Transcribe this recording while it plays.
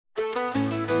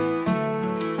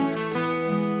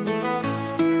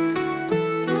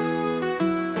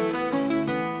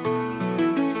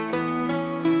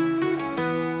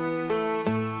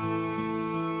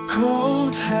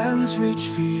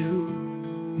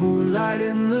Moonlight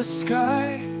in the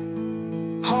sky,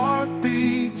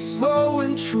 heartbeat slow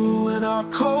and true. In our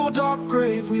cold dark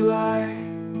grave we lie.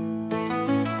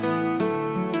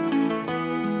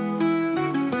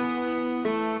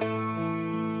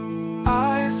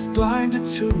 Eyes blinded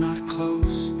to not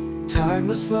close,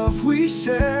 timeless love we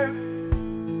share.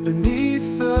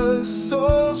 Beneath the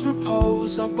soul's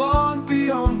repose, our bond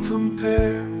beyond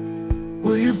compare.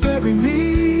 Will you bury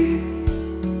me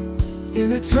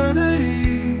in eternity,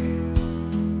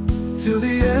 till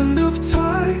the end of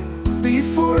time, be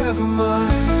forever mine?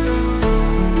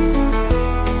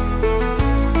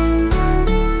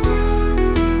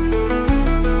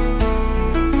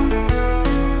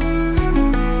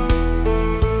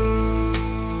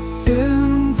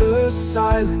 In the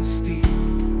silence deep,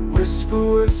 whisper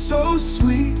words so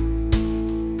sweet.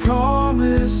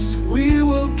 Promise we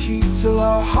will keep till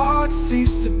our hearts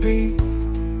cease to beat.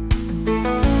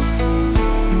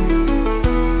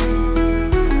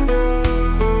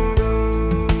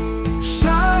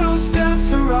 Shadows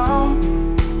dance around,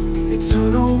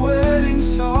 eternal wedding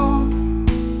song.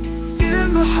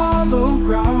 In the hollow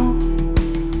ground,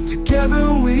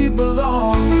 together we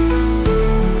belong.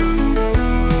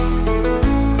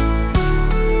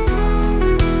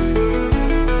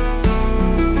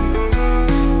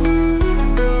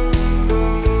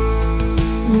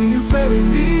 Bury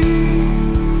me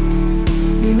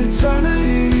in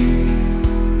eternity,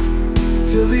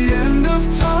 till the end of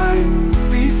time,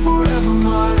 be forever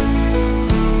mine.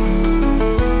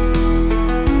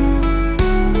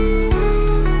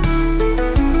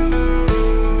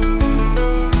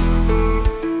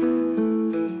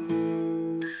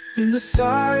 In the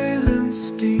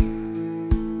silence deep,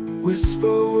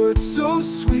 whisper words so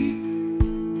sweet.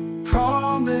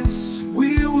 Promise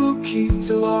we will keep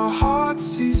till our hearts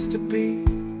cease to beat.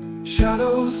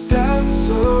 Shadows dance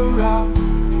around,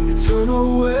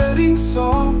 eternal wedding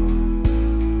song.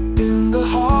 In the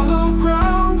hollow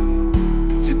ground,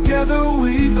 together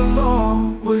we belong.